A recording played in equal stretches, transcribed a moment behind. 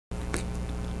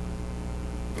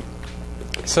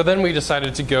So then we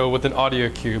decided to go with an audio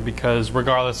cue, because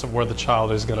regardless of where the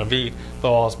child is going to be,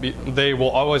 they will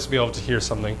always be able to hear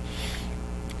something.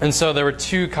 And so there were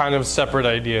two kind of separate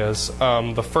ideas.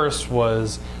 The first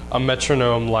was a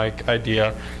metronome-like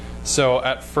idea. So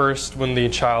at first, when the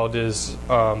child is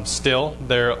still,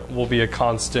 there will be a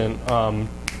constant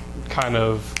kind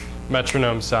of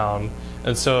metronome sound.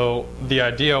 And so the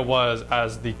idea was,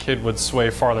 as the kid would sway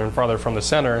farther and farther from the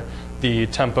center, the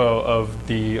tempo of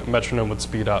the metronome would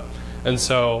speed up. And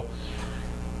so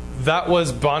that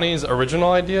was Bonnie's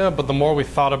original idea, but the more we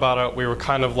thought about it, we were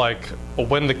kind of like,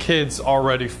 when the kid's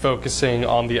already focusing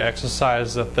on the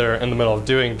exercise that they're in the middle of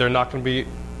doing, they're not going to be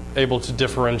able to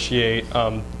differentiate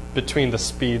between the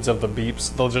speeds of the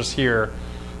beeps. They'll just hear,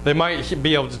 they might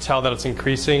be able to tell that it's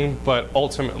increasing, but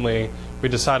ultimately we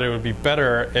decided it would be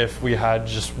better if we had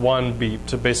just one beep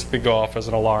to basically go off as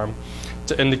an alarm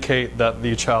to indicate that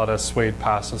the child has swayed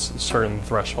past a certain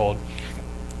threshold.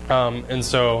 And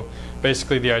so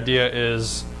basically the idea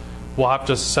is we'll have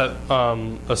to set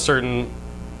a certain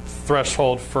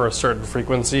threshold for a certain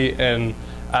frequency, and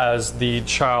as the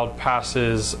child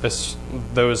passes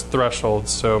those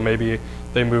thresholds, so maybe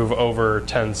they move over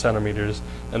 10 centimeters,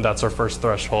 and that's our first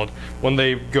threshold. When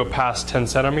they go past 10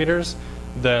 centimeters,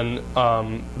 then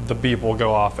the beep will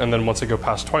go off, and then once they go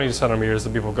past 20 centimeters, the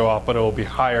beep will go off, but it will be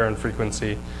higher in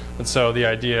frequency. And so the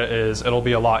idea is it'll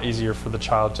be a lot easier for the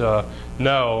child to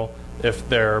know if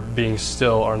they're being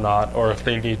still or not, or if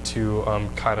they need to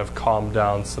kind of calm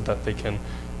down so that they can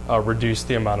reduce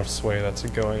the amount of sway that's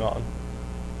going on.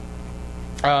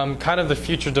 Kind of the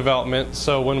future development.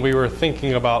 So when we were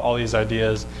thinking about all these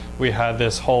ideas, we had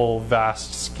this whole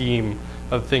vast scheme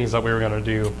of things that we were going to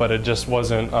do, but it just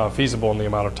wasn't feasible in the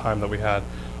amount of time that we had.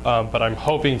 But I'm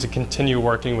hoping to continue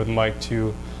working with Mike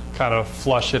to kind of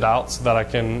flush it out so that I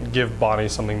can give Bonnie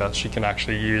something that she can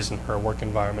actually use in her work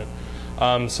environment.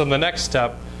 So the next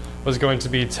step was going to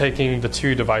be taking the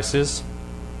two devices,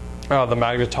 the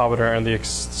magnetometer and the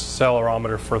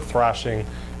accelerometer for thrashing,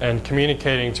 and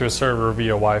communicating to a server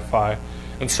via Wi-Fi.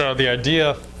 And so the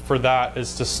idea for that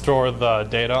is to store the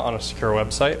data on a secure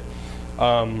website.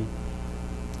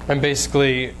 And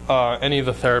basically, any of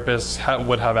the therapists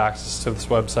would have access to this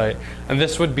website. And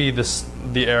this would be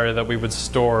the area that we would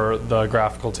store the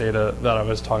graphical data that I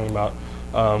was talking about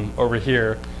over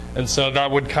here. And so that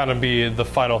would kind of be the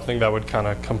final thing that would kind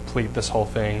of complete this whole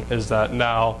thing, is that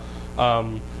now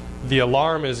the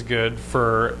alarm is good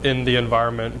for in the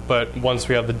environment, but once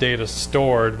we have the data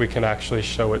stored, we can actually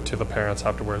show it to the parents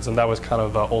afterwards. And that was kind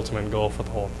of the ultimate goal for the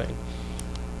whole thing.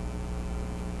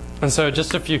 And so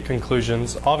just a few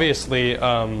conclusions. Obviously,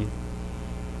 I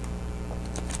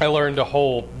learned a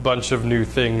whole bunch of new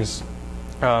things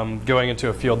going into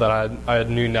a field that I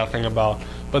knew nothing about.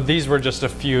 But these were just a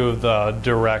few of the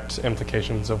direct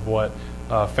implications of what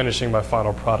finishing my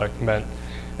final product meant.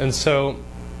 And so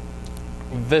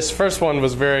this first one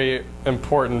was very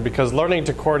important, because learning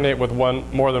to coordinate with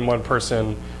more than one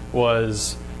person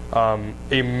was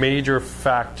a major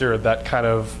factor that kind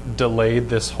of delayed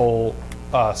this whole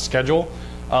schedule.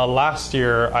 Last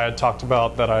year I had talked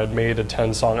about that I had made a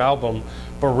 10-song album,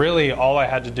 but really all I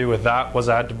had to do with that was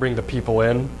I had to bring the people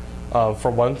in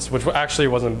for once, which actually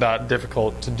wasn't that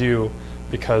difficult to do,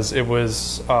 because it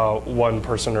was one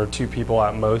person or two people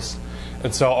at most.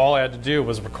 And so all I had to do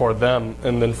was record them,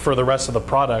 and then for the rest of the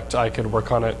product I could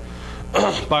work on it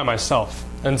by myself.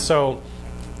 And so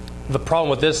the problem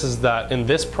with this is that in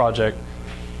this project,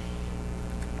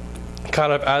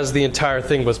 kind of as the entire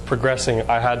thing was progressing,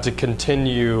 I had to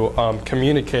continue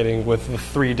communicating with the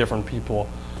 3 different people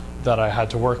that I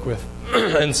had to work with.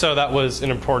 And so that was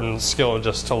an important skill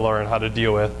just to learn how to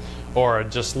deal with, or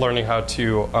just learning how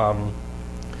to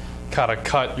kind of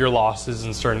cut your losses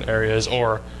in certain areas,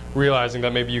 or realizing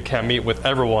that maybe you can't meet with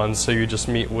everyone, so you just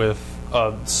meet with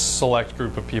a select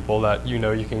group of people that you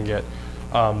know you can get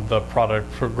the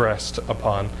product progressed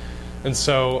upon. And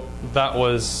so that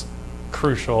was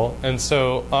crucial. And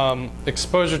so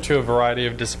exposure to a variety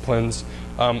of disciplines.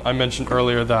 I mentioned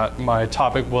earlier that my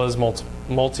topic was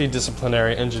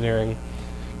multidisciplinary engineering,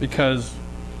 because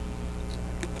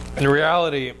in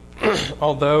reality,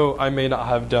 although I may not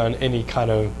have done any kind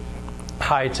of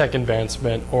high-tech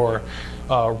advancement or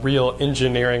real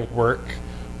engineering work,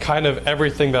 kind of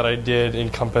everything that I did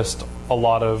encompassed a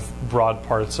lot of broad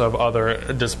parts of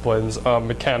other disciplines,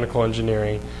 mechanical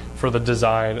engineering for the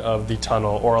design of the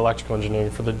tunnel, or electrical engineering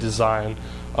for the design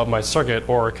of my circuit,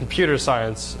 or computer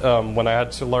science when I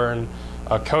had to learn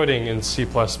coding in C++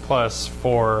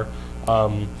 for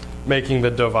making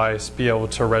the device be able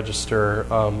to register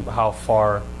how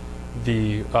far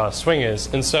the swing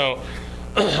is. And so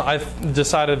I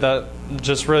decided that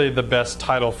just really the best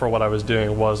title for what I was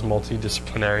doing was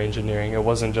multidisciplinary engineering. It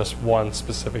wasn't just one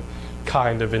specific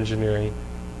kind of engineering.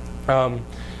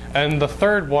 And the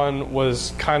third one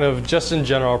was kind of just in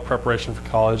general preparation for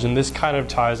college, and this kind of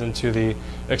ties into the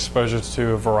exposure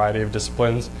to a variety of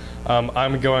disciplines.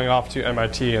 I'm going off to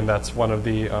MIT, and that's one of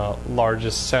the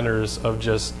largest centers of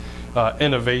just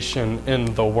innovation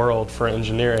in the world for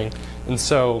engineering. And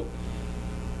so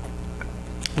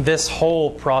this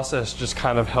whole process just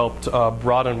kind of helped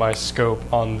broaden my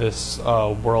scope on this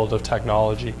world of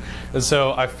technology. And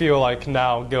so I feel like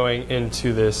now going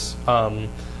into this,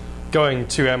 going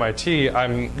to MIT,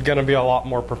 I'm going to be a lot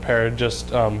more prepared, just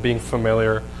being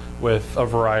familiar with a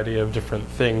variety of different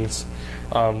things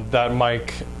that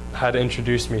Mike had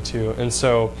introduced me to. And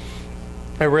so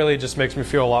it really just makes me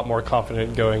feel a lot more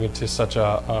confident going into such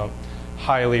a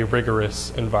highly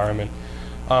rigorous environment.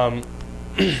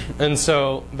 And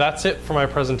so that's it for my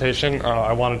presentation.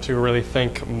 I wanted to really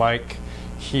thank Mike.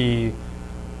 He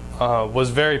was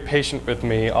very patient with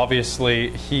me.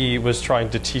 Obviously, he was trying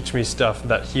to teach me stuff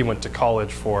that he went to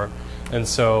college for. And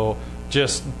so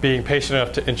just being patient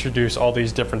enough to introduce all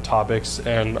these different topics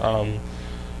and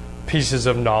pieces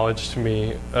of knowledge to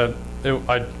me,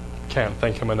 I can't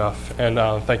thank him enough. And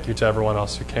thank you to everyone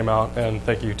else who came out, and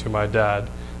thank you to my dad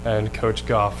and Coach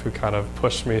Goff, who kind of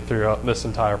pushed me throughout this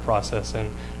entire process and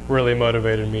really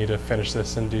motivated me to finish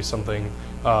this and do something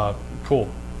cool.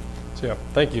 So yeah,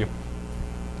 thank you.